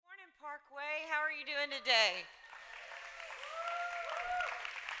you doing today?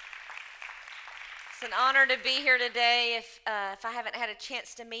 It's an honor to be here today. If I haven't had a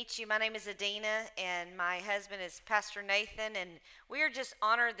chance to meet you, my name is Adina, and my husband is Pastor Nathan, and we are just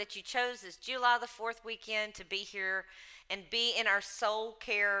honored that you chose this July the 4th weekend to be here and be in our Soul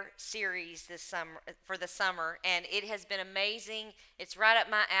Care series this summer for the summer, and it has been amazing. It's right up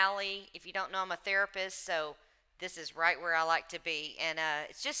my alley. If you don't know, I'm a therapist, so this is right where I like to be. And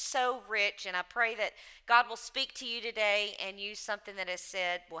it's just so rich. And I pray that God will speak to you today and use something that is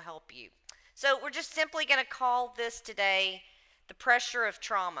said will help you. So we're just simply going to call this today the pressure of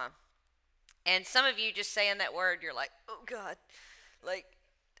trauma. And some of you just saying that word, you're like, oh God, like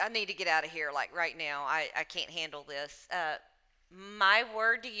I need to get out of here like right now. I can't handle this. My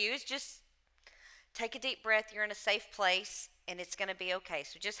word to you is just take a deep breath. You're in a safe place, and it's going to be okay.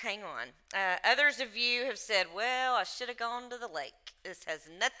 So just hang on. Others of you have said, well, I should have gone to the lake. This has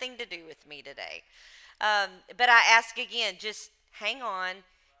nothing to do with me today. But I ask again, just hang on,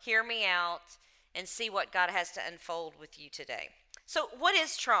 hear me out, and see what God has to unfold with you today. So, what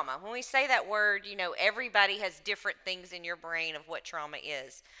is trauma? When we say that word, everybody has different things in your brain of what trauma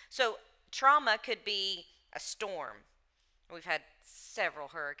is. So, trauma could be a storm. We've had several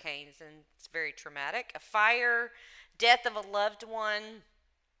hurricanes, and it's very traumatic. A fire, death of a loved one,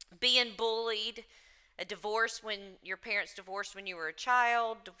 being bullied, a divorce when your parents divorced when you were a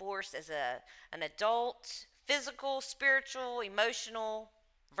child, divorce as an adult, physical, spiritual, emotional,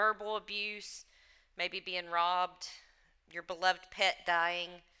 verbal abuse, maybe being robbed, your beloved pet dying,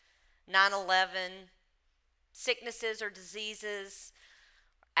 9/11, sicknesses or diseases,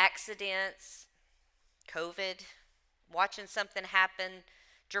 accidents, COVID, watching something happen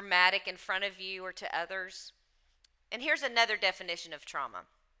dramatic in front of you or to others. And here's another definition of trauma.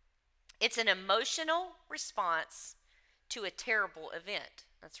 It's an emotional response to a terrible event.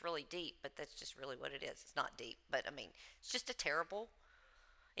 That's really deep, but that's just really what it is. It's not deep, but it's just a terrible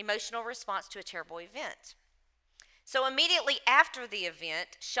emotional response to a terrible event. So immediately after the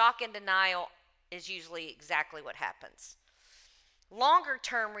event, shock and denial is usually exactly what happens. Longer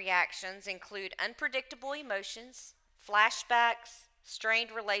term reactions include unpredictable emotions, flashbacks,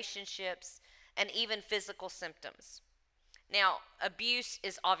 strained relationships, and even physical symptoms. Now, abuse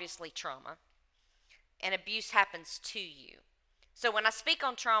is obviously trauma, and abuse happens to you. So when I speak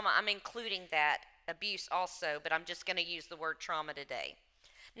on trauma, I'm including that abuse also, but I'm just going to use the word trauma today.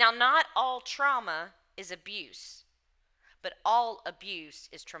 Now, not all trauma is abuse, but all abuse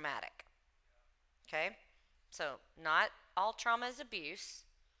is traumatic. Okay? So, not all trauma is abuse.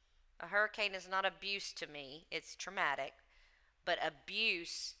 A hurricane is not abuse to me, it's traumatic. But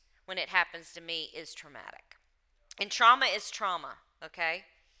abuse, when it happens to me, is traumatic. And trauma is trauma, okay?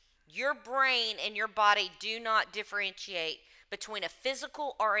 Your brain and your body do not differentiate between a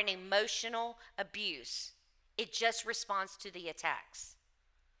physical or an emotional abuse. It just responds to the attacks.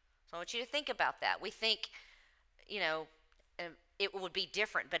 So I want you to think about that. We think, it would be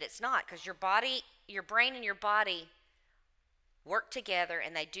different, but it's not, because your brain and your body work together,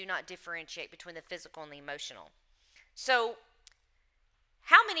 and they do not differentiate between the physical and the emotional. So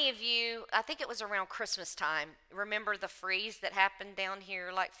how many of you, I think it was around Christmas time, remember the freeze that happened down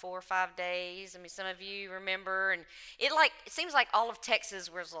here like 4 or 5 days? Some of you remember, and it seems like all of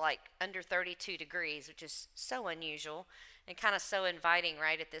Texas was like under 32 degrees, which is so unusual and kind of so inviting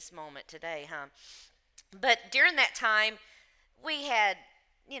right at this moment today, huh? But during that time, we had,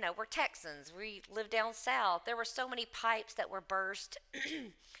 we're Texans. We live down south. There were so many pipes that were burst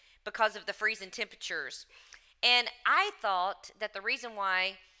because of the freezing temperatures. And I thought that the reason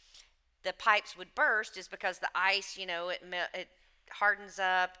why the pipes would burst is because the ice, it hardens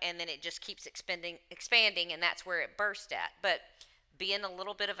up and then it just keeps expanding, and that's where it burst at. But being a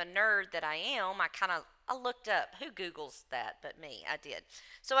little bit of a nerd that I am, I looked up who Googles that but me. I did.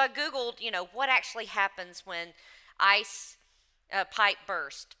 So I Googled, what actually happens when ice pipe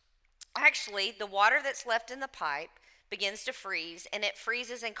burst. Actually, the water that's left in the pipe begins to freeze, and it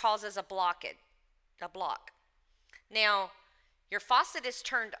freezes and causes a block. Now, your faucet is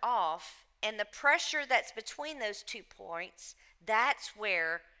turned off, and the pressure that's between those 2 points, that's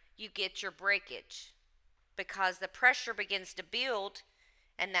where you get your breakage, because the pressure begins to build,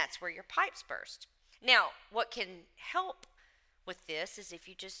 and that's where your pipes burst. Now, what can help with this is if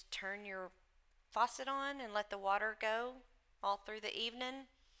you just turn your faucet on and let the water go all through the evening,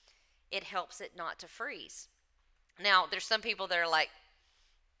 it helps it not to freeze. Now, there's some people that are like,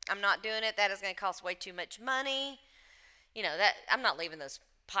 I'm not doing it. That is going to cost way too much money. That I'm not leaving those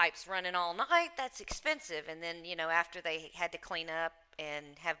pipes running all night. That's expensive. And then, after they had to clean up and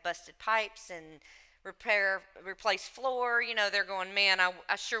have busted pipes and replace floor, they're going, man,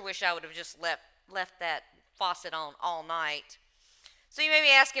 I sure wish I would have just left left that faucet on all night. So you may be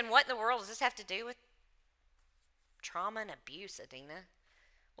asking, what in the world does this have to do with trauma and abuse, Adina?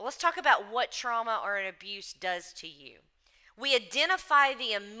 Well, let's talk about what trauma or an abuse does to you. We identify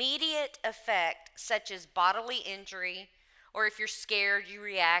the immediate effect, such as bodily injury, or if you're scared, you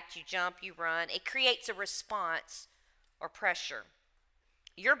react, you jump, you run. It creates a response or pressure.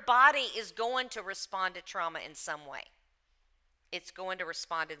 Your body is going to respond to trauma in some way. It's going to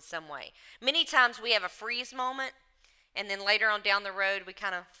respond in some way. Many times we have a freeze moment, and then later on down the road, we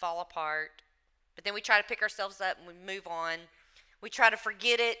kind of fall apart. But then we try to pick ourselves up and we move on. We try to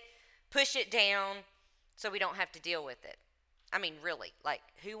forget it, push it down, so we don't have to deal with it. I mean, really, like,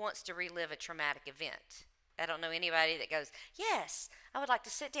 who wants to relive a traumatic event? I don't know anybody that goes, yes, I would like to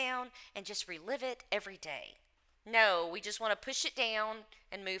sit down and just relive it every day. No, we just want to push it down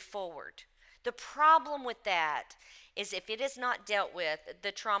and move forward. The problem with that is if it is not dealt with,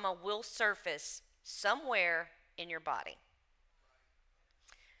 the trauma will surface somewhere in your body.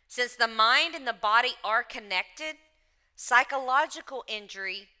 Since the mind and the body are connected, psychological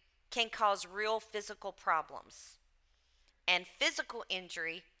injury can cause real physical problems, and physical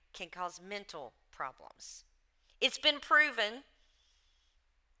injury can cause mental problems. It's been proven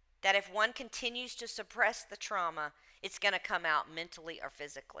that if one continues to suppress the trauma, it's going to come out mentally or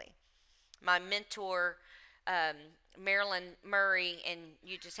physically. My mentor, Marilyn Murray, and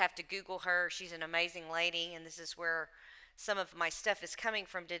you just have to Google her. She's an amazing lady, and this is where some of my stuff is coming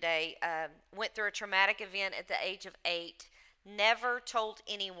from today. Went through a traumatic event at the age of 8, never told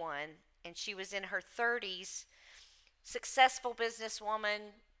anyone, and she was in her 30s, successful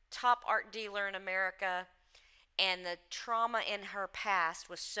businesswoman, top art dealer in America, and the trauma in her past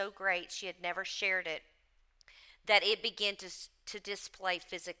was so great, she had never shared it, that it began to display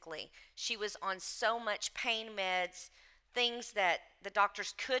physically. She was on so much pain meds, things that the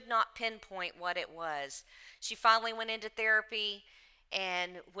doctors could not pinpoint what it was. She finally went into therapy,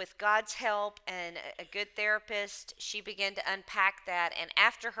 and with God's help and a good therapist, she began to unpack that. And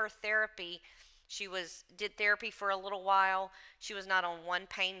after her therapy, did therapy for a little while. She was not on one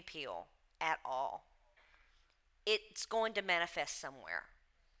pain pill at all. It's going to manifest somewhere.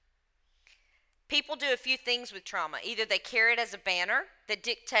 People do a few things with trauma. Either they carry it as a banner that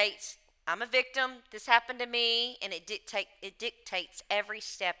dictates, I'm a victim, this happened to me, and it dictates every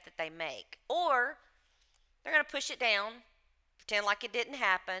step that they make. Or they're going to push it down, pretend like it didn't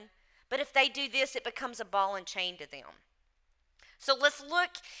happen. But if they do this, it becomes a ball and chain to them. So let's look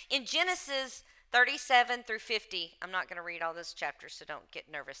in Genesis 37 through 50. I'm not going to read all those chapters, so don't get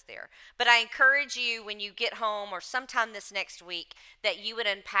nervous there. But I encourage you when you get home or sometime this next week that you would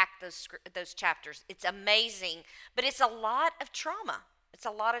unpack those chapters. It's amazing, but it's a lot of trauma. It's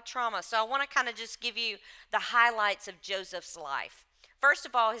a lot of trauma. So I want to kind of just give you the highlights of Joseph's life. First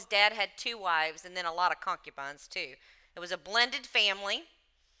of all, his dad had 2 wives and then a lot of concubines too. It was a blended family.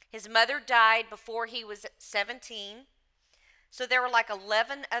 His mother died before he was 17. So there were like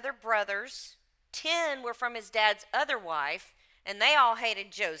 11 other brothers. 10 were from his dad's other wife, and they all hated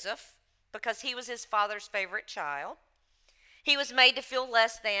Joseph because he was his father's favorite child. He was made to feel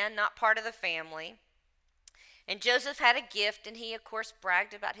less than, not part of the family. And Joseph had a gift, and he, of course,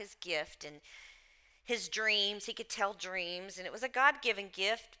 bragged about his gift and his dreams. He could tell dreams, and it was a God-given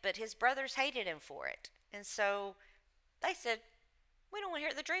gift, but his brothers hated him for it. And so they said, we don't want to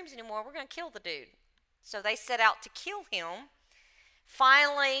hear the dreams anymore. We're going to kill the dude. So they set out to kill him.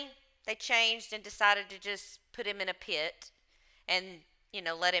 Finally, they changed and decided to just put him in a pit and,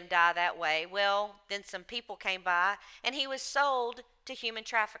 let him die that way. Well, then some people came by, and he was sold to human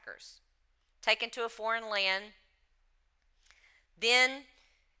traffickers, taken to a foreign land. Then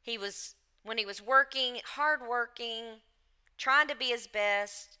when he was working, hardworking, trying to be his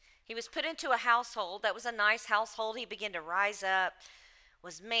best, he was put into a household that was a nice household. He began to rise up,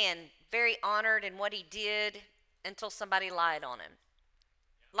 was, very honored in what he did until somebody lied on him.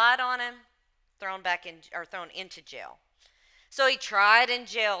 Lied on him, thrown into jail. So he tried in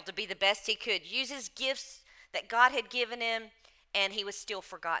jail to be the best he could, use his gifts that God had given him, and he was still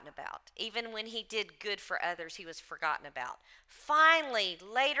forgotten about. Even when he did good for others, he was forgotten about. Finally,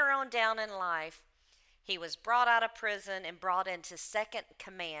 later on down in life, he was brought out of prison and brought into second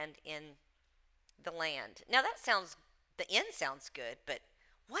command in the land. Now the end sounds good, but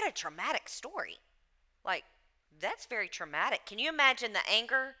what a traumatic story. Like, that's very traumatic. Can you imagine the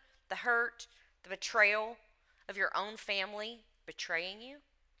anger, the hurt, the betrayal of your own family betraying you?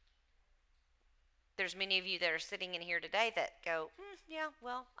 There's many of you that are sitting in here today that go, yeah,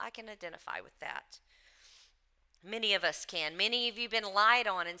 well, I can identify with that. Many of us can. Many of you have been lied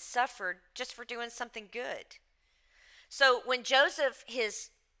on and suffered just for doing something good. So when Joseph, his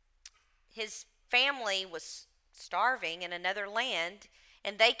family was starving in another land,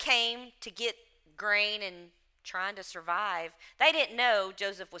 and they came to get grain and trying to survive. They didn't know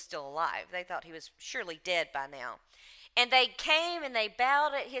Joseph was still alive. They thought he was surely dead by now. And they came and they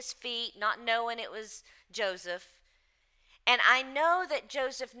bowed at his feet, not knowing it was Joseph. And I know that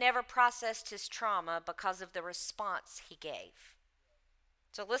Joseph never processed his trauma because of the response he gave.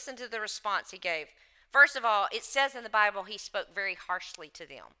 So listen to the response he gave. First of all, it says in the Bible he spoke very harshly to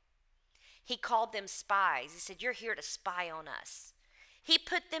them. He called them spies. He said, "You're here to spy on us." He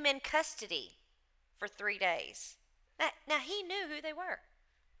put them in custody for 3 days. Now he knew who they were,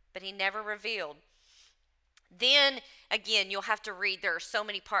 but he never revealed. Then, again, you'll have to read. There are so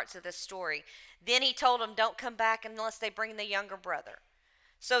many parts of this story. Then he told them, don't come back unless they bring the younger brother.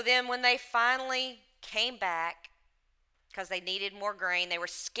 So then when they finally came back, because they needed more grain, they were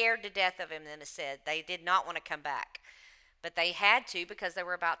scared to death of him, then it said. They did not want to come back. But they had to because they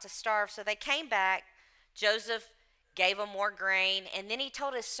were about to starve. So they came back. Joseph gave them more grain. And then he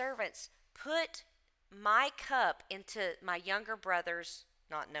told his servants, put my cup into my younger brother's,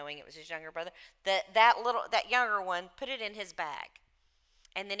 not knowing it was his younger brother, that younger one, put it in his bag.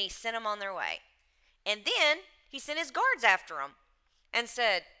 And then he sent them on their way. And then he sent his guards after them and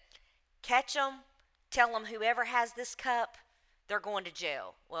said, catch them, tell them whoever has this cup, they're going to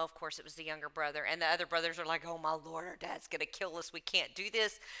jail. Well, of course, it was the younger brother. And the other brothers are like, oh, my Lord, our dad's going to kill us. We can't do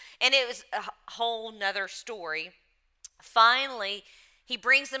this. And it was a whole nother story. Finally, he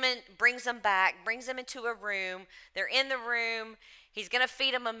brings them back, brings them into a room. They're in the room. He's going to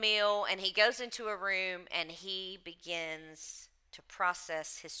feed them a meal. And he goes into a room and he begins to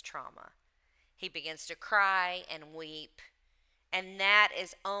process his trauma. He begins to cry and weep. And that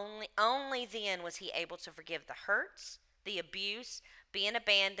is only then was he able to forgive the hurts, the abuse, being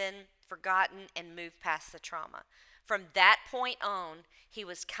abandoned, forgotten, and move past the trauma. From that point on, he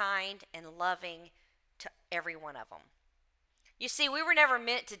was kind and loving to every one of them. You see, we were never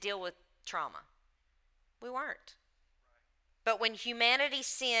meant to deal with trauma. We weren't. But when humanity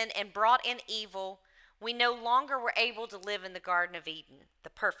sinned and brought in evil, we no longer were able to live in the Garden of Eden, the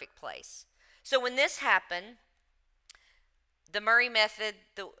perfect place. So when this happened, the Murray method,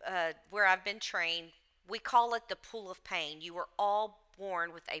 where I've been trained, we call it the pool of pain. You were all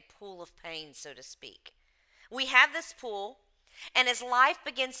born with a pool of pain, so to speak. We have this pool, and as life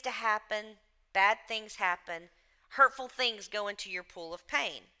begins to happen, bad things happen, hurtful things go into your pool of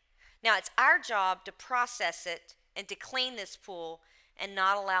pain. Now, it's our job to process it and to clean this pool and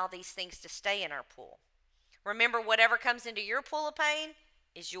not allow these things to stay in our pool. Remember, whatever comes into your pool of pain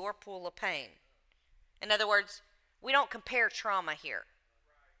is your pool of pain. In other words, we don't compare trauma here.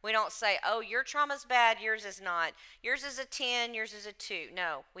 We don't say, oh, your trauma's bad, yours is not. Yours is a 10, yours is a 2.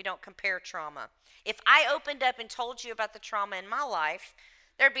 No, we don't compare trauma. If I opened up and told you about the trauma in my life,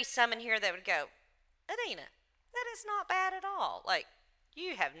 there'd be some in here that would go, Adina, that is not bad at all. Like,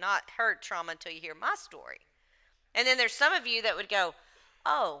 you have not heard trauma until you hear my story. And then there's some of you that would go,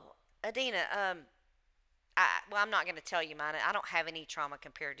 oh, Adina, I'm not going to tell you mine. I don't have any trauma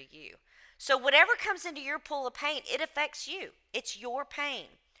compared to you. So whatever comes into your pool of pain, it affects you. It's your pain.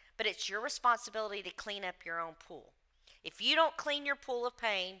 But it's your responsibility to clean up your own pool. If you don't clean your pool of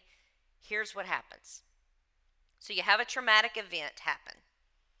pain, here's what happens. So you have a traumatic event happen.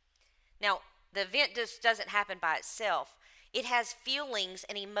 Now, the event just doesn't happen by itself. It has feelings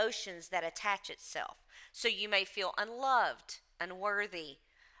and emotions that attach itself. So you may feel unloved, unworthy,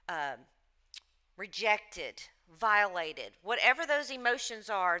 rejected, violated. Whatever those emotions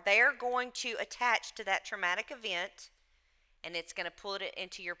are, they are going to attach to that traumatic event, and it's going to put it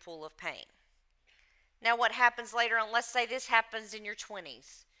into your pool of pain. Now, what happens later on? Let's say this happens in your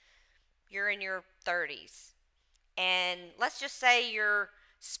 20s. You're in your 30s. And let's just say your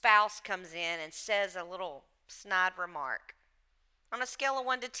spouse comes in and says a little snide remark. On a scale of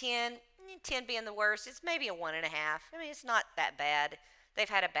 1 to 10, 10 being the worst, it's maybe a 1.5. I mean, it's not that bad. They've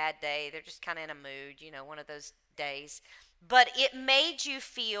had a bad day. They're just kind of in a mood, one of those days. But it made you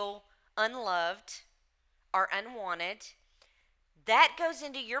feel unloved or unwanted. That goes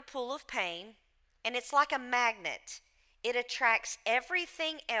into your pool of pain, and it's like a magnet. It attracts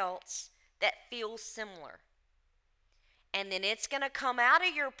everything else that feels similar. And then it's going to come out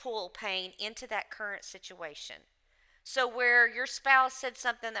of your pool of pain into that current situation. So where your spouse said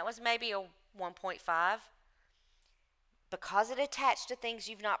something that was maybe a 1.5, because it attached to things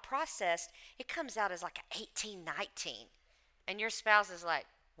you've not processed, it comes out as like an 18, 19. And your spouse is like,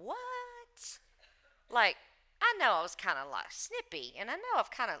 what? Like, I know I was kind of like snippy, and I know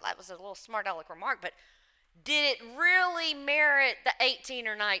that was a little smart aleck remark, but did it really merit the 18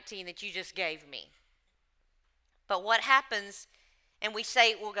 or 19 that you just gave me? But what happens, and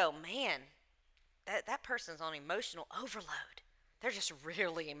we'll go, man, that person's on emotional overload. They're just a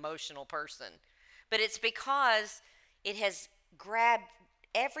really emotional person. But it's because it has grabbed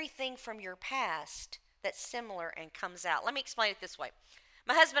everything from your past that's similar and comes out. Let me explain it this way.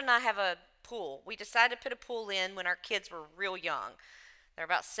 My husband and I have a pool. We decided to put a pool in when our kids were real young. They're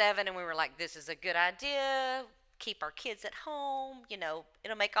about 7, and we were like, this is a good idea. Keep our kids at home.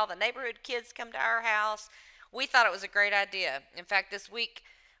 It'll make all the neighborhood kids come to our house. We thought it was a great idea. In fact, this week,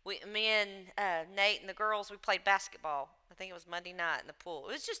 me and Nate and the girls, we played basketball. I think it was Monday night in the pool.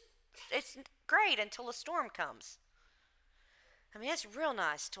 It's great until a storm comes. I mean, it's real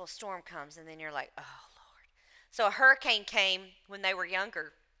nice till a storm comes, and then you're like, oh, Lord. So a hurricane came when they were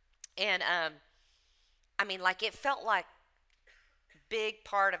younger, and I mean, like it felt like big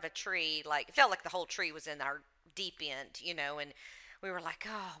part of a tree, like it felt like the whole tree was in our deep end, and we were like,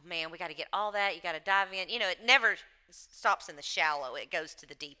 oh man, we got to get all that. You got to dive in. It never stops in the shallow; it goes to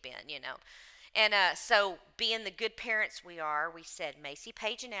the deep end. And so, being the good parents we are, we said, Macy,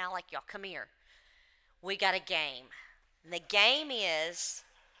 Paige, and Alec, y'all come here. We got a game. And the game is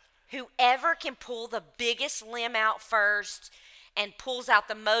whoever can pull the biggest limb out first and pulls out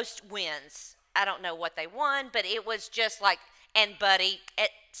the most wins. I don't know what they won, but it was just like, and Buddy,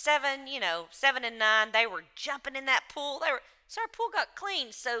 at 7, 7 and 9, they were jumping in that pool. So our pool got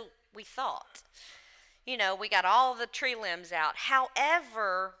clean, so we thought. We got all the tree limbs out.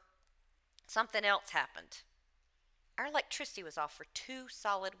 However, something else happened. Our electricity was off for 2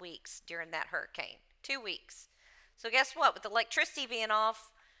 solid weeks during that hurricane. 2 weeks. So guess what? With the electricity being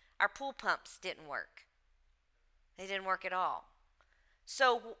off, our pool pumps didn't work. They didn't work at all.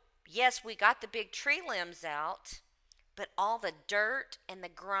 So, yes, we got the big tree limbs out, but all the dirt and the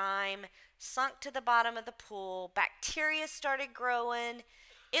grime sunk to the bottom of the pool. Bacteria started growing.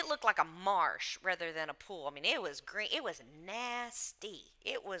 It looked like a marsh rather than a pool. I mean, it was green. It was nasty.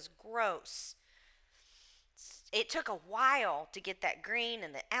 It was gross. It took a while to get that green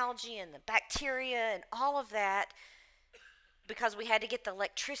and the algae and the bacteria and all of that because we had to get the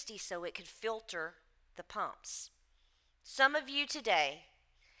electricity so it could filter the pumps. Some of you today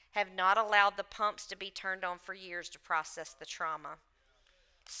have not allowed the pumps to be turned on for years to process the trauma.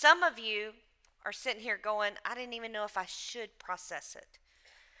 Some of you are sitting here going, I didn't even know if I should process it.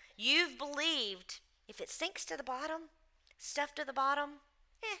 You've believed if it sinks to the bottom, stuff to the bottom,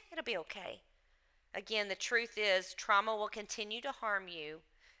 it'll be okay. Again, the truth is trauma will continue to harm you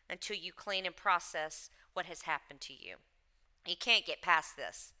until you clean and process what has happened to you. You can't get past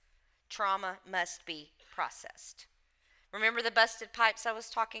this. Trauma must be processed. Remember the busted pipes I was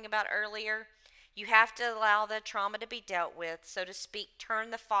talking about earlier? You have to allow the trauma to be dealt with, so to speak,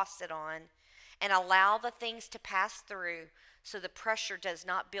 turn the faucet on and allow the things to pass through so the pressure does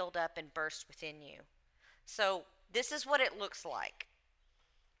not build up and burst within you. So this is what it looks like.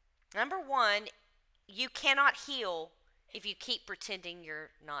 Number 1, you cannot heal if you keep pretending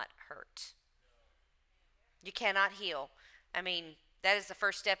you're not hurt. You cannot heal. I mean, that is the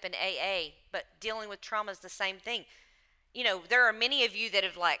first step in AA, but dealing with trauma is the same thing. There are many of you that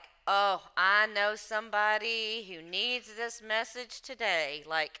have like, oh, I know somebody who needs this message today.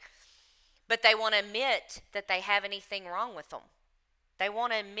 But they want to admit that they have anything wrong with them. They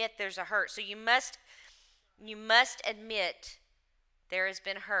want to admit there's a hurt. So you must admit there has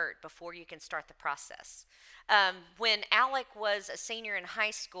been hurt before you can start the process. When Alec was a senior in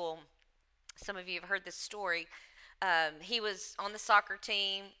high school, some of you have heard this story. He was on the soccer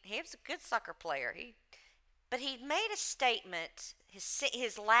team. He was a good soccer player. But he made a statement,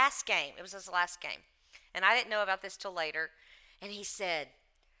 his last game, it was his last game, and I didn't know about this till later, and he said,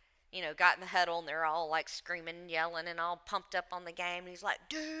 got in the huddle, and they're all like screaming and yelling and all pumped up on the game, and he's like,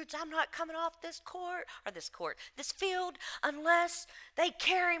 dudes, I'm not coming off this field, unless they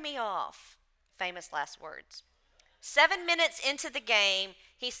carry me off. Famous last words. 7 minutes into the game,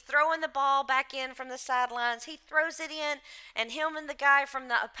 he's throwing the ball back in from the sidelines. He throws it in, and him and the guy from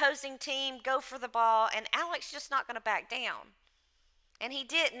the opposing team go for the ball, and Alec's just not going to back down. And he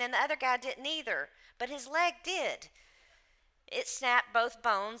didn't, and the other guy didn't either, but his leg did. It snapped both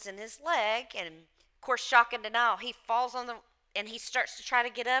bones in his leg, and of course, shock and denial. He falls and he starts to try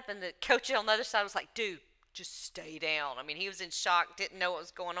to get up, and the coach on the other side was like, dude, just stay down. I mean, he was in shock, didn't know what was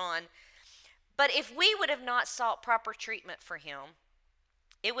going on. But if we would have not sought proper treatment for him,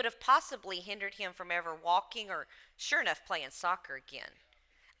 it would have possibly hindered him from ever walking or, sure enough, playing soccer again.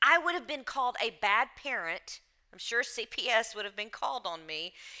 I would have been called a bad parent. I'm sure CPS would have been called on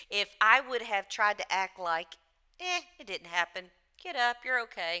me if I would have tried to act like, it didn't happen. Get up, you're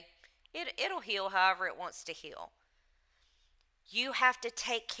okay. It'll heal however it wants to heal. You have to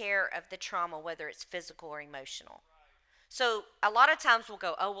take care of the trauma, whether it's physical or emotional. So a lot of times we'll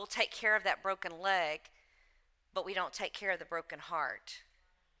go, oh, we'll take care of that broken leg, but we don't take care of the broken heart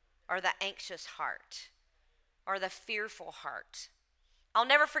or the anxious heart or the fearful heart. I'll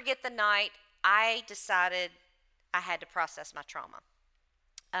never forget the night I decided I had to process my trauma.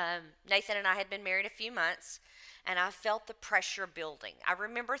 Nathan and I had been married a few months, and I felt the pressure building. I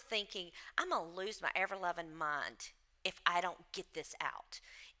remember thinking, I'm going to lose my ever loving mind if I don't get this out.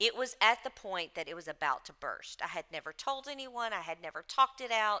 It was at the point that it was about to burst. I had never told anyone, I had never talked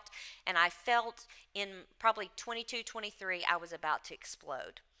it out, and I felt in probably 22, 23, I was about to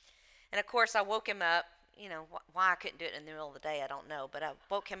explode. And of course, I woke him up. Why I couldn't do it in the middle of the day, I don't know, but I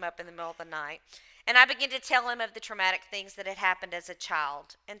woke him up in the middle of the night. And I began to tell him of the traumatic things that had happened as a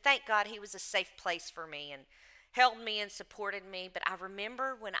child. And thank God he was a safe place for me and held me and supported me. But I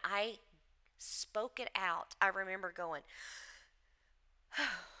remember when I spoke it out, I remember going,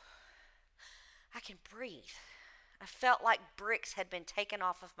 oh, I can breathe. I felt like bricks had been taken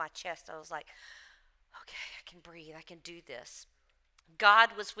off of my chest. I was like, okay, I can breathe. I can do this. God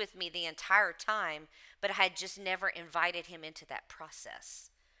was with me the entire time, but I had just never invited him into that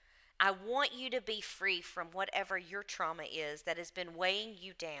process. I want you to be free from whatever your trauma is that has been weighing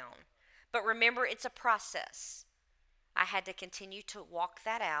you down. But remember, it's a process. I had to continue to walk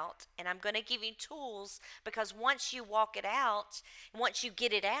that out, and I'm going to give you tools, because once you walk it out, once you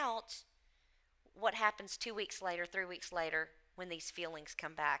get it out, what happens 2 weeks later, 3 weeks later, when these feelings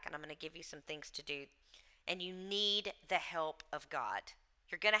come back? And I'm going to give you some things to do. And you need the help of God.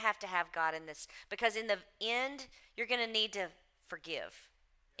 You're going to have God in this, because in the end, you're going to need to forgive.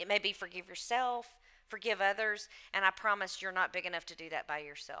 It may be forgive yourself, forgive others, and I promise you're not big enough to do that by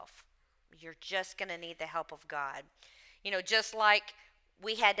yourself. You're just going to need the help of God. Just like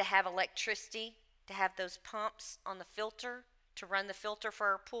we had to have electricity to have those pumps on the filter, to run the filter for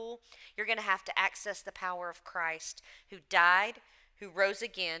our pool, you're going to have to access the power of Christ, who died, who rose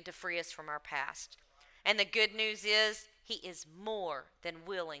again to free us from our past. And the good news is, he is more than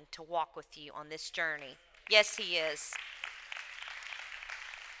willing to walk with you on this journey. Yes, he is.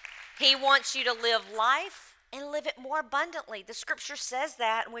 He wants you to live life and live it more abundantly. The scripture says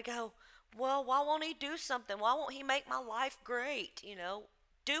that, and we go, well, why won't he do something? Why won't he make my life great?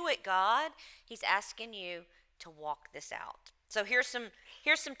 Do it, God. He's asking you to walk this out. So here's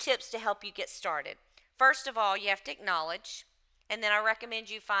some tips to help you get started. First of all, you have to acknowledge, and then I recommend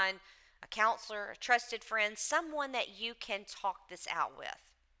you find a counselor, a trusted friend, someone that you can talk this out with.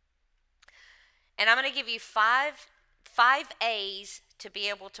 And I'm going to give you five A's to be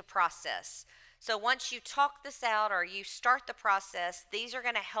able to process. So once you talk this out or you start the process, these are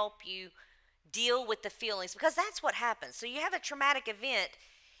going to help you deal with the feelings, because that's what happens. So you have a traumatic event.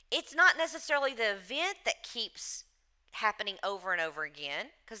 It's not necessarily the event that keeps happening over and over again,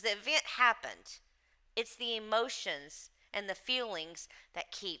 because the event happened. It's the emotions and the feelings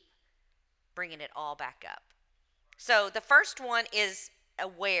that keep bringing it all back up. So the first one is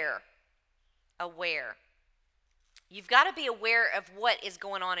aware. You've got to be aware of what is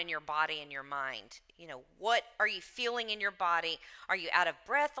going on in your body and your mind. What are you feeling in your body? Are you out of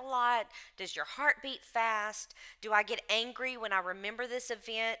breath a lot? Does your heart beat fast? Do I get angry when I remember this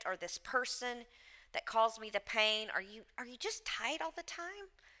event or this person that caused me the pain? Are you just tight all the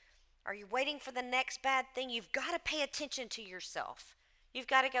time? Are you waiting for the next bad thing? You've got to pay attention to yourself. You've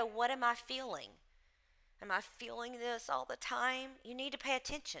got to go, what am I feeling? Am I feeling this all the time? You need to pay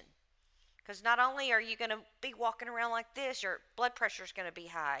attention. Because not only are you going to be walking around like this, your blood pressure is going to be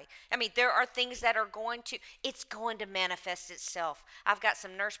high. There are things that are it's going to manifest itself. I've got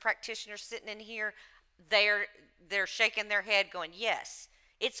some nurse practitioners sitting in here. They're shaking their head going, yes,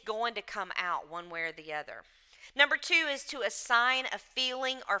 it's going to come out one way or the other. Number 2 is to assign a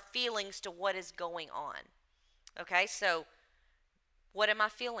feeling or feelings to what is going on. Okay, so what am I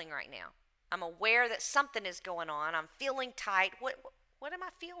feeling right now? I'm aware that something is going on. I'm feeling tight. What am I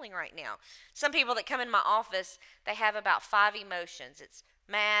feeling right now? Some people that come in my office, they have about 5 emotions. It's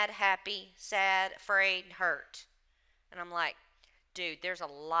mad, happy, sad, afraid, hurt. And I'm like, dude, there's a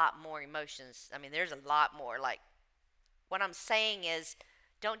lot more emotions. There's a lot more. Like, what I'm saying is,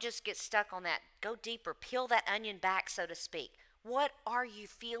 don't just get stuck on that. Go deeper. Peel that onion back, so to speak. What are you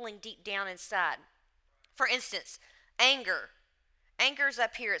feeling deep down inside? For instance, anger. Anger's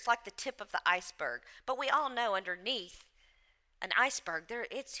up here. It's like the tip of the iceberg. But we all know underneath an iceberg,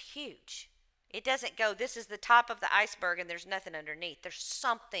 it's huge. It doesn't go, this is the top of the iceberg and there's nothing underneath. There's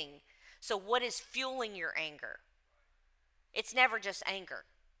something. So what is fueling your anger? It's never just anger.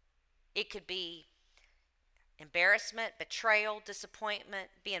 It could be embarrassment, betrayal, disappointment,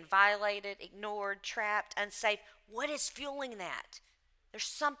 being violated, ignored, trapped, unsafe. What is fueling that? There's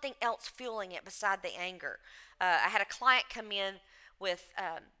something else fueling it beside the anger. I had a client come in with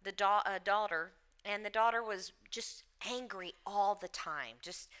a daughter, and the daughter was just angry all the time.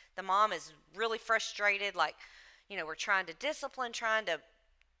 Just the mom is really frustrated, like, we're trying to discipline, trying to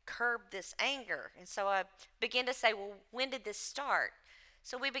curb this anger. And so I began to say, well, when did this start?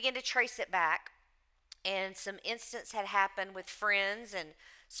 So we began to trace it back, and some incidents had happened with friends, and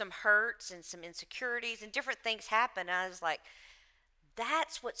some hurts and some insecurities and different things happened. And I was like,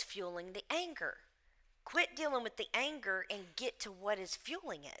 that's what's fueling the anger. Quit dealing with the anger and get to what is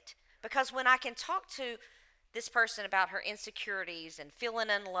fueling it. Because when I can talk to this person about her insecurities and feeling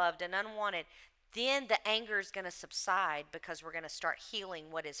unloved and unwanted, then the anger is going to subside because we're going to start healing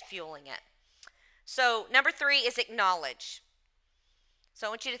what is fueling it. So, number 3 is acknowledge. So, I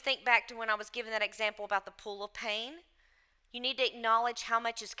want you to think back to when I was giving that example about the pool of pain. You need to acknowledge how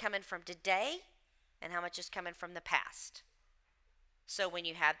much is coming from today and how much is coming from the past. So, when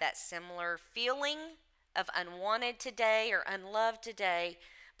you have that similar feeling of unwanted today or unloved today,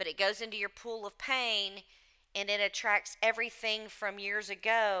 but it goes into your pool of pain and it attracts everything from years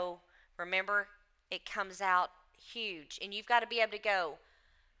ago, remember, it comes out huge. And you've got to be able to go.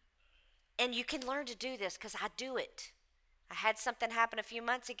 And you can learn to do this because I do it. I had something happen a few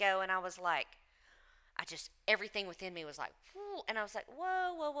months ago, and I was like, everything within me was like, whoo. And I was like,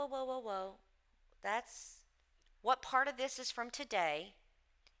 whoa, whoa, whoa, whoa, whoa, whoa. That's what part of this is from today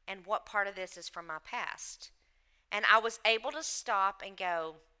and what part of this is from my past. And I was able to stop and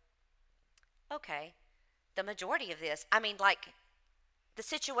go, okay, the majority of this, the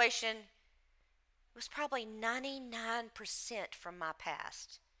situation was probably 99% from my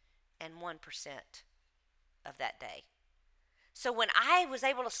past and 1% of that day. So when I was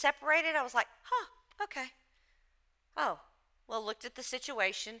able to separate it, I was like, okay. Oh, well, looked at the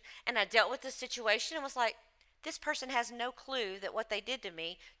situation, and I dealt with the situation and was like, this person has no clue that what they did to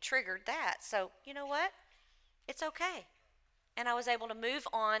me triggered that. So, you know what? It's okay. And I was able to move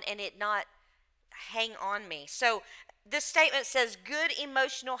on and it not hang on me. So this statement says good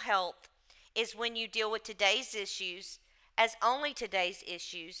emotional health is when you deal with today's issues as only today's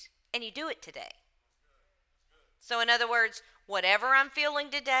issues, and you do it today. So in other words, whatever I'm feeling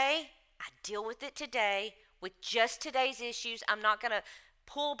today, I deal with it today with just today's issues. I'm not going to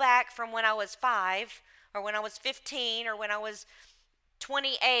pull back from when I was 5 or when I was 15 or when I was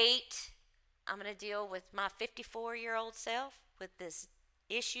 28. I'm going to deal with my 54-year-old self with this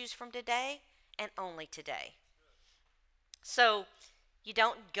issues from today and only today. So you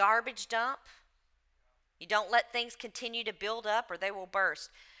don't garbage dump. You don't let things continue to build up or they will burst.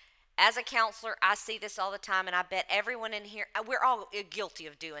 As a counselor, I see this all the time, and I bet everyone in here, we're all guilty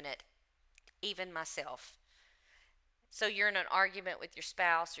of doing it, even myself. So you're in an argument with your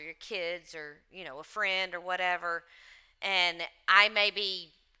spouse or your kids or, a friend or whatever, and I may be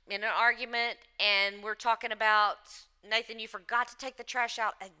in an argument and we're talking about, Nathan, you forgot to take the trash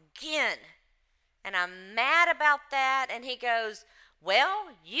out again. And I'm mad about that, and he goes, well,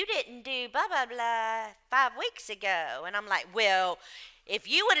 you didn't do blah, blah, blah 5 weeks ago. And I'm like, well, if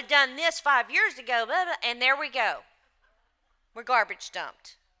you would have done this 5 years ago, blah, blah, and there we go. We're garbage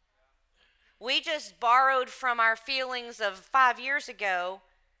dumped. We just borrowed from our feelings of 5 years ago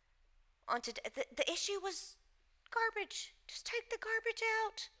onto the issue was garbage. Just take the garbage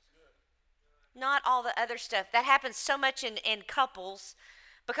out. Not all the other stuff. That happens so much in couples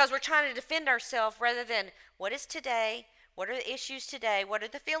because we're trying to defend ourselves rather than what is today, what are the issues today, what are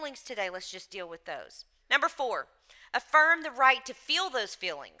the feelings today. Let's just deal with those. Number 4, affirm the right to feel those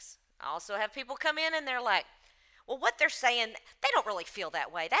feelings. I also have people come in and they're like, well, what they're saying, they don't really feel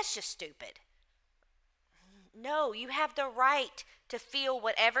that way. That's just stupid. No, you have the right to feel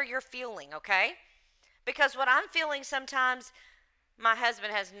whatever you're feeling, okay? Because what I'm feeling sometimes, my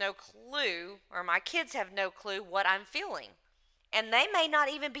husband has no clue, or my kids have no clue what I'm feeling. And they may not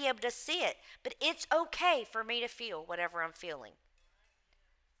even be able to see it, but it's okay for me to feel whatever I'm feeling.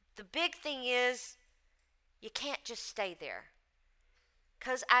 The big thing is, you can't just stay there.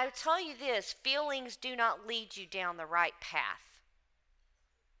 Because I tell you this, feelings do not lead you down the right path.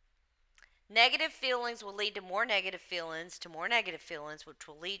 Negative feelings will lead to more negative feelings, which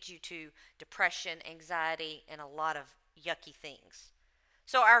will lead you to depression, anxiety, and a lot of yucky things.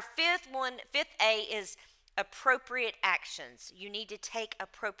 So our fifth A is appropriate actions. You need to take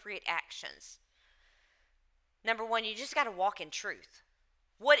appropriate actions. Number 1, you just got to walk in truth.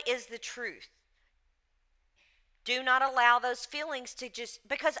 What is the truth? Do not allow those feelings to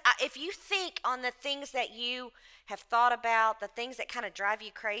because if you think on the things that you have thought about, the things that kind of drive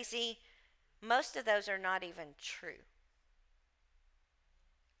you crazy, most of those are not even true.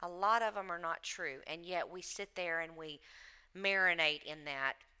 A lot of them are not true, and yet we sit there and we marinate in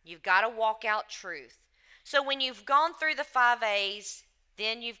that. You've got to walk out truth. So when you've gone through the 5 A's,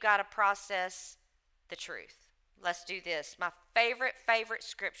 then you've got to process the truth. Let's do this. My favorite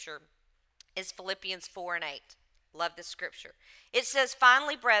scripture is Philippians 4 and 8. Love this scripture. It says,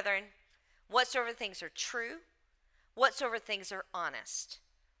 finally, brethren, whatsoever things are true, whatsoever things are honest,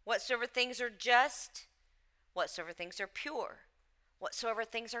 whatsoever things are just, whatsoever things are pure, whatsoever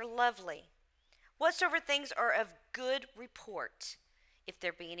things are lovely, whatsoever things are of good report, if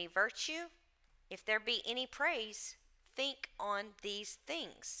there be any virtue, if there be any praise, think on these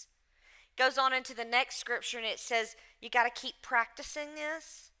things. Goes on into the next scripture and it says, you got to keep practicing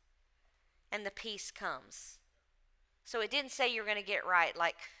this and the peace comes. So it didn't say you're going to get right.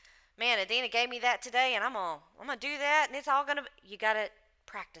 Like, man, Adina gave me that today and I'm gonna do that and it's all going to, you got to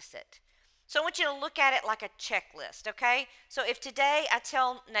practice it. So I want you to look at it like a checklist, okay? So if today I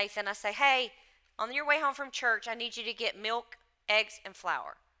tell Nathan, I say, hey, on your way home from church, I need you to get milk, eggs, and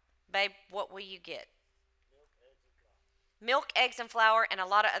flour. Babe, what will you get? Milk, eggs, and flour, and a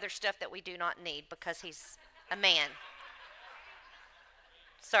lot of other stuff that we do not need because he's a man.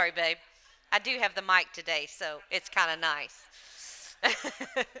 Sorry, babe. I do have the mic today, so it's kind of nice.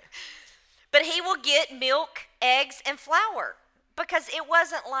 But he will get milk, eggs, and flour because it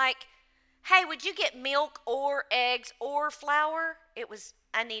wasn't like, hey, would you get milk or eggs or flour? It was,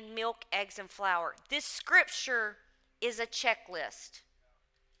 I need milk, eggs, and flour. This scripture is a checklist.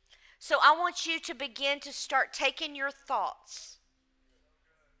 So I want you to begin to start taking your thoughts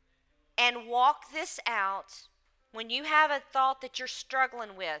and walk this out. When you have a thought that you're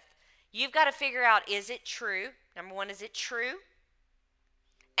struggling with, you've got to figure out, is it true? Number one, is it true?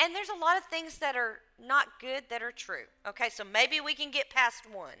 And there's a lot of things that are not good that are true. Okay, so maybe we can get past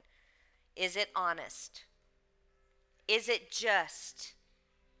one. Is it honest? Is it just?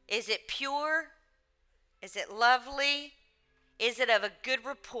 Is it pure? Is it lovely? Is it of a good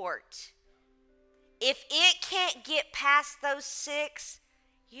report? If it can't get past those 6,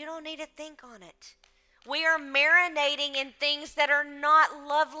 you don't need to think on it. We are marinating in things that are not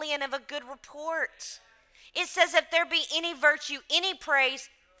lovely and of a good report. It says, if there be any virtue, any praise,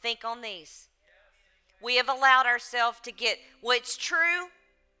 think on these. We have allowed ourselves to get what's true.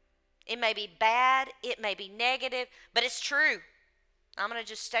 It may be bad, it may be negative, but it's true. I'm going to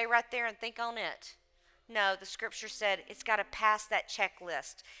just stay right there and think on it. No, the scripture said it's got to pass that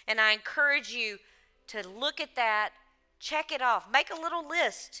checklist. And I encourage you to look at that, check it off, make a little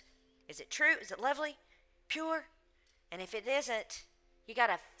list. Is it true? Is it lovely? Pure? And if it isn't, you got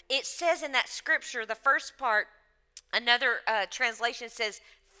to, it says in that scripture, the first part, another translation says,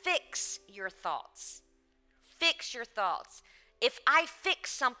 fix your thoughts. Fix your thoughts. If I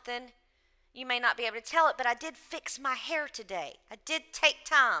fix something, you may not be able to tell it, but I did fix my hair today. I did take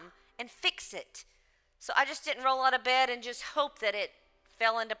time and fix it. So I just didn't roll out of bed and just hope that it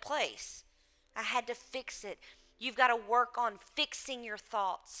fell into place. I had to fix it. You've got to work on fixing your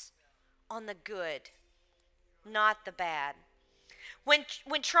thoughts on the good, not the bad. When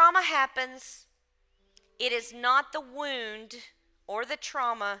trauma happens, it is not the wound or the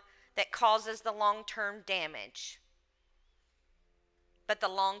trauma that causes the long-term damage, but the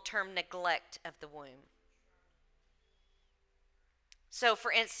long-term neglect of the womb. So,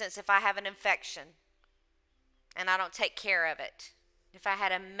 for instance, if I have an infection and I don't take care of it, if I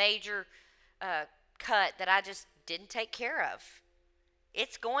had a major cut that I just didn't take care of,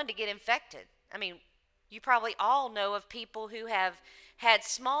 it's going to get infected. I mean, you probably all know of people who have had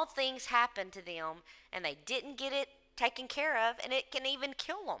small things happen to them and they didn't get it taken care of, and it can even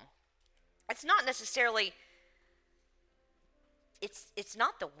kill them. It's not necessarily, it's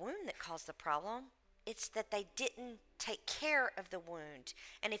not the wound that caused the problem. It's that they didn't take care of the wound.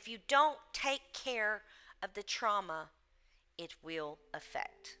 And if you don't take care of the trauma, it will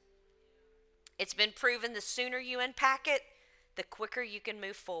affect. It's been proven the sooner you unpack it, the quicker you can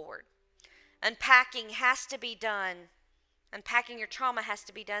move forward. Unpacking has to be done. Unpacking your trauma has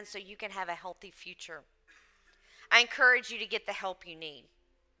to be done so you can have a healthy future. I encourage you to get the help you need.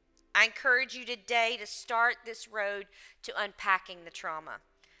 I encourage you today to start this road to unpacking the trauma.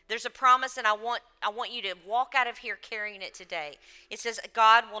 There's a promise, and I want you to walk out of here carrying it today. It says,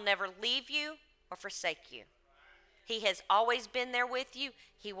 God will never leave you or forsake you. He has always been there with you.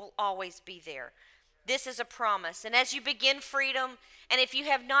 He will always be there. This is a promise. And as you begin freedom, and if you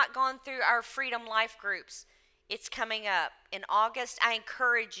have not gone through our Freedom Life groups, it's coming up. In August, I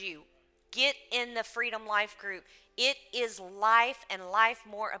encourage you, get in the Freedom Life group. It is life and life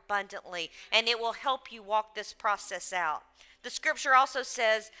more abundantly, and it will help you walk this process out. The scripture also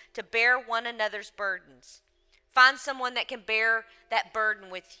says to bear one another's burdens. Find someone that can bear that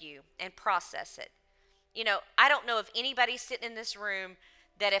burden with you and process it. I don't know if anybody sitting in this room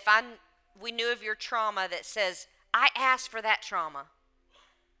that if we knew of your trauma that says, I asked for that trauma.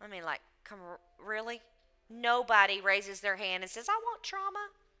 I mean, like, really? Nobody raises their hand and says, I want trauma.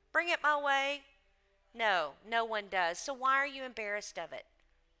 Bring it my way. No, no one does. So why are you embarrassed of it?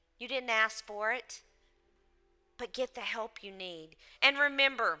 You didn't ask for it, but get the help you need. And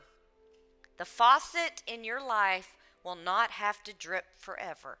remember, the faucet in your life will not have to drip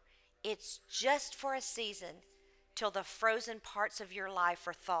forever. It's just for a season till the frozen parts of your life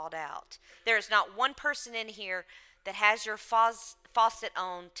are thawed out. There is not one person in here that has your faucet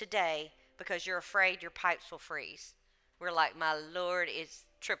on today because you're afraid your pipes will freeze. We're like, my Lord, it's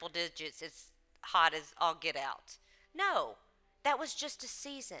triple digits. It's hot as all get out. No, that was just a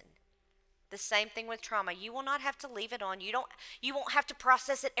season. The same thing with trauma. You will not have to leave it on. You won't have to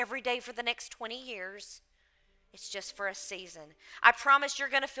process it every day for the next 20 years. It's just for a season. I promise you're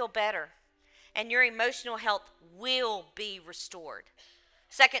going to feel better and your emotional health will be restored.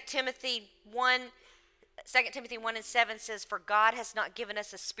 2 Timothy 1 and 7 says, for God has not given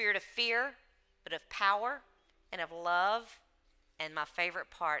us a spirit of fear, but of power and of love, and my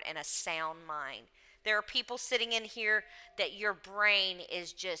favorite part, and a sound mind. There are people sitting in here that your brain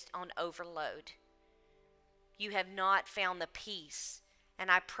is just on overload. You have not found the peace. And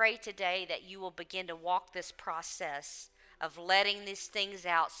I pray today that you will begin to walk this process of letting these things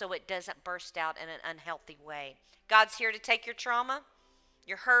out so it doesn't burst out in an unhealthy way. God's here to take your trauma,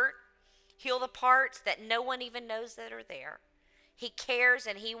 your hurt, heal the parts that no one even knows that are there. He cares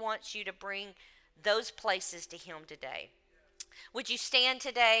and he wants you to bring those places to him today. Would you stand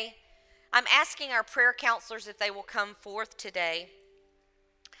today? I'm asking our prayer counselors if they will come forth today.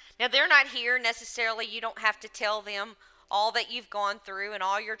 Now, they're not here necessarily. You don't have to tell them all that you've gone through and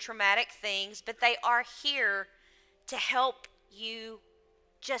all your traumatic things, but they are here to help you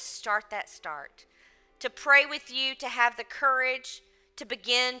just start, to pray with you, to have the courage to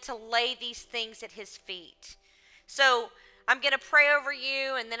begin to lay these things at his feet. So I'm going to pray over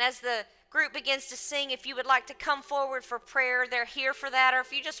you, and then as the group begins to sing, if you would like to come forward for prayer, they're here for that. Or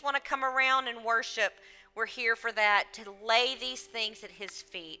if you just want to come around and worship, we're here for that, to lay these things at his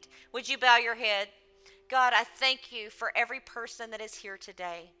feet. Would you bow your head? God, I thank you for every person that is here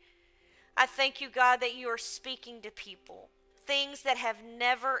today. I thank you, God, that you are speaking to people. Things that have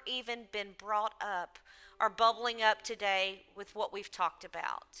never even been brought up are bubbling up today with what we've talked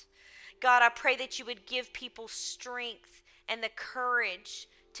about. God, I pray that you would give people strength and the courage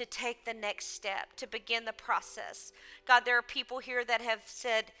to take the next step, to begin the process. God, there are people here that have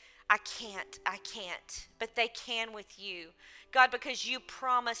said, I can't, but they can with you. God, because you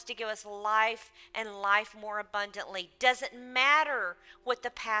promised to give us life and life more abundantly. Doesn't matter what the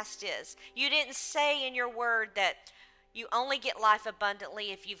past is. You didn't say in your word that you only get life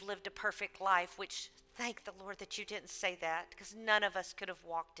abundantly if you've lived a perfect life, which thank the Lord that you didn't say that, because none of us could have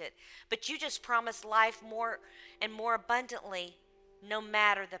walked it. But you just promised life more and more abundantly no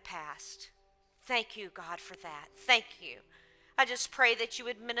matter the past. Thank you, God, for that. Thank you. I just pray that you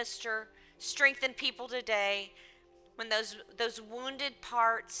would minister, strengthen people today. When those wounded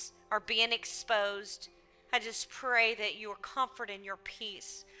parts are being exposed, I just pray that your comfort and your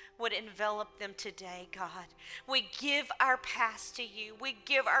peace would envelop them today, God. We give our past to you. We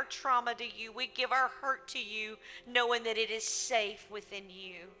give our trauma to you. We give our hurt to you, knowing that it is safe within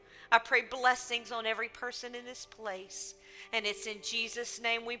you. I pray blessings on every person in this place. And it's in Jesus'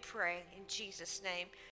 name we pray. In Jesus' name.